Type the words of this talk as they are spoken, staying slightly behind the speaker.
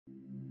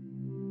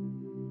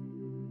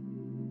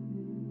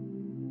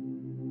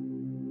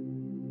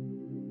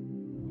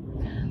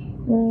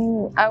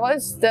I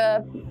was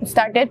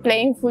started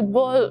playing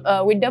football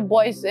with the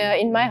boys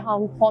in my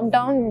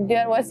hometown.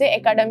 There was an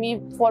academy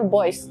for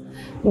boys.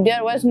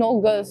 There was no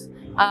girls.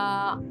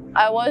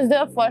 I was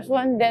the first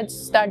one that's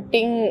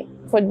starting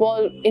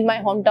football in my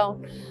hometown,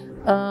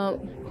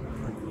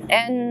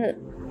 and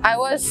I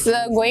was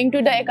going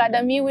to the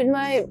academy with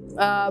my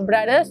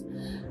brothers,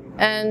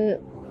 and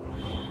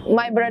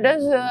my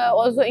brothers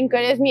also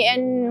encouraged me,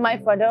 and my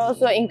father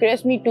also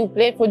encouraged me to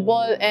play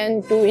football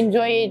and to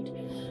enjoy it.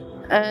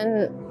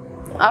 And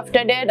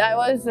after that, I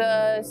was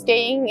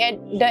staying at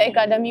the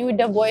academy with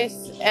the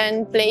boys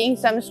and playing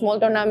some small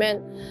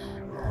tournament.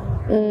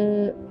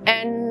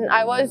 And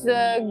I was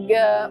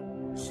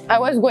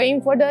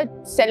going for the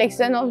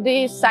selection of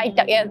the Sai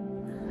Takyat,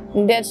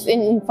 that's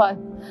in Infal.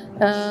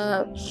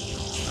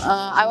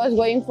 I was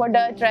going for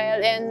the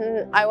trial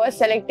and I was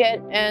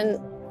selected, and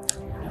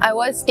I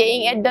was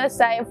staying at the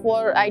Sai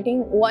for I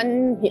think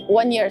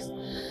one year.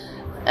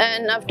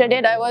 And after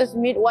that, I was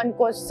meet one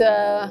coach,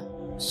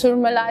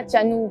 Surmala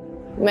Chanu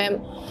ma'am,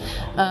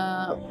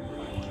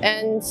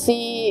 and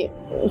she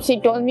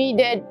told me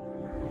that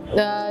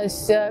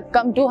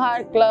come to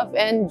her club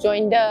and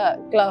join the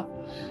club.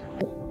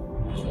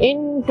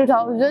 In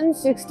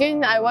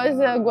 2016, I was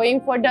going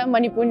for the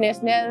Manipur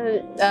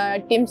national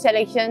team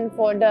selection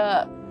for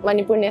the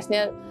Manipur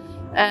national,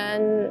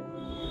 and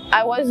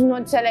I was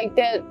not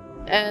selected.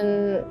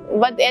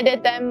 But at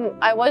that time,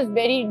 I was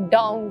very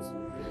down,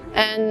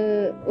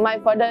 and my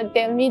father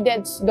tell me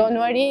that don't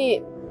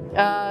worry,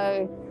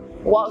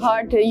 work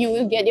hard, you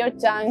will get your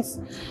chance.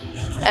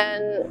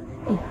 And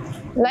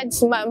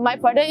that's my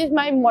father is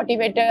my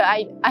motivator,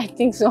 I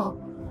think so.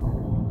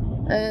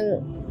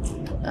 And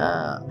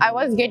I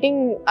was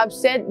getting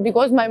upset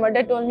because my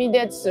mother told me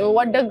that's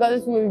what the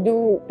girls will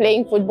do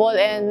playing football,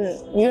 and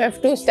you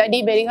have to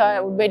study very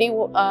hard, very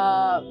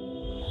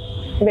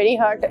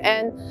hard.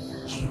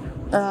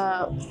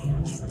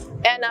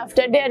 And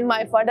after that,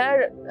 my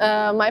father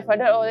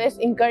always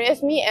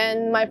encouraged me,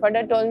 and my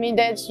father told me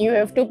that you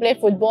have to play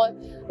football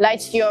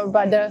like your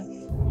brother.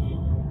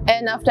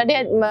 And after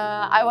that,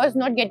 I was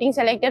not getting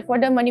selected for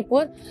the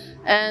Manipur,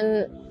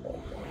 and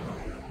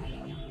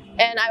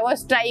I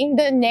was trying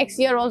the next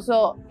year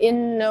also,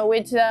 in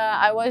which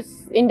I was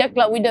in the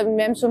club with the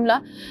Mem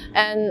Sumla,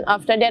 and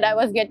after that I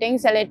was getting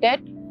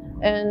selected.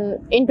 And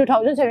in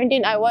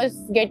 2017, I was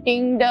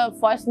getting the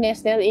first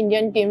national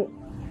Indian team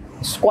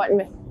squad,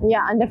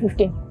 under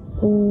 15.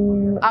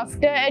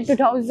 After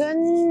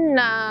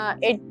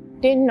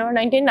 2018 or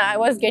 19, I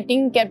was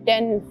getting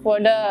captain for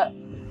the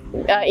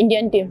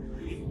Indian team.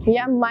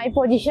 Yeah, my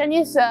position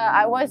is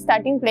I was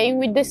starting playing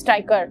with the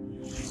striker,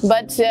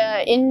 but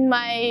in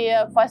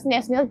my first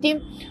national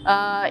team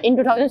in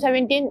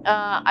 2017,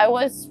 I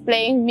was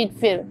playing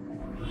midfield.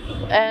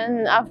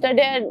 And after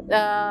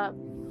that,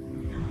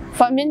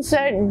 Famin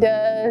sir,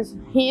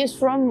 he is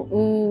from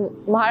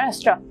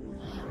Maharashtra.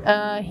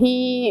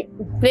 He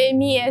played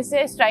me as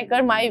a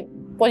striker, my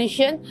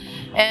position,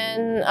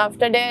 and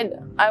after that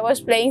I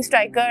was playing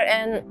striker.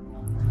 And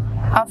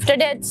after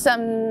that,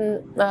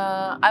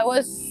 I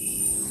was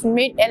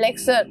made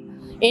Alexa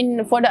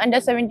for the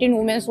under-17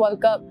 Women's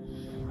World Cup,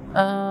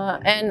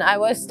 and I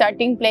was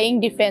starting playing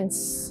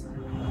defense,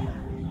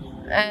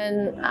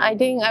 and I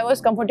think I was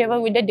comfortable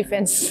with the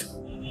defense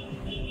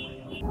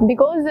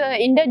because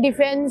in the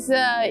defense,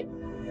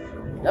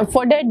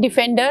 for the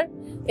defender,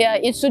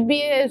 it should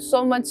be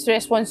so much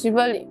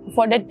responsible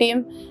for the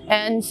team,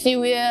 and see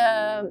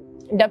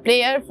the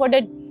player from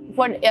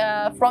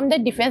the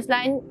defense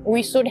line,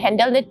 we should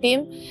handle the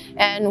team,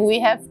 and we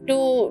have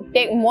to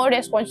take more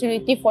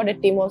responsibility for the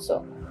team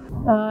also.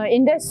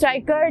 In the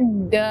striker,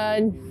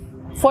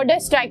 for the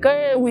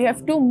striker, we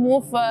have to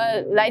move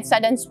like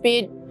sudden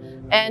speed,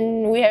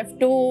 and we have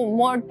to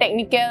more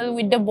technical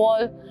with the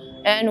ball,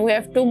 and we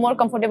have to more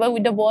comfortable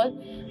with the ball.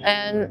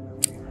 And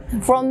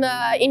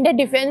in the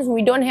defense,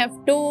 we don't have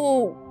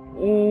to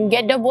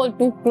get the ball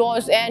too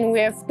close, and we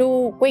have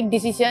to quick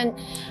decision,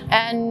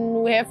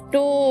 and we have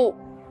to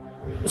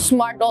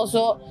smart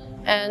also,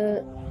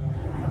 and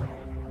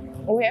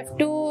we have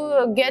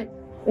to get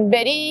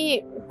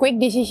very quick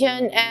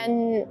decision,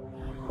 and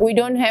we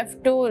don't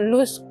have to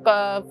lose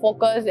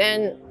focus,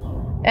 and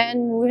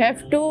we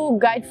have to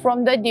guide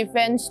from the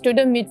defense to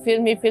the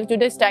midfield to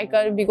the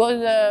striker,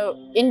 because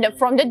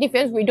from the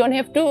defense we don't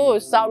have to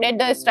shout at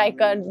the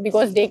striker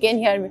because they can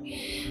hear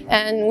me,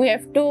 and we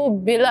have to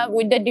build up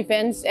with the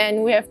defense,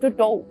 and we have to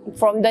talk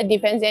from the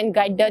defense and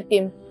guide the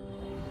team.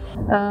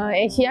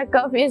 Asia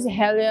Cup is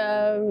held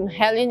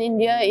in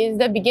India is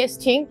the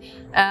biggest thing,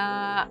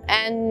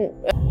 and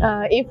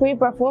if we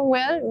perform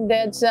well,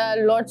 that's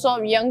lots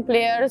of young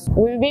players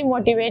will be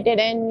motivated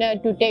and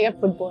to take up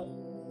football.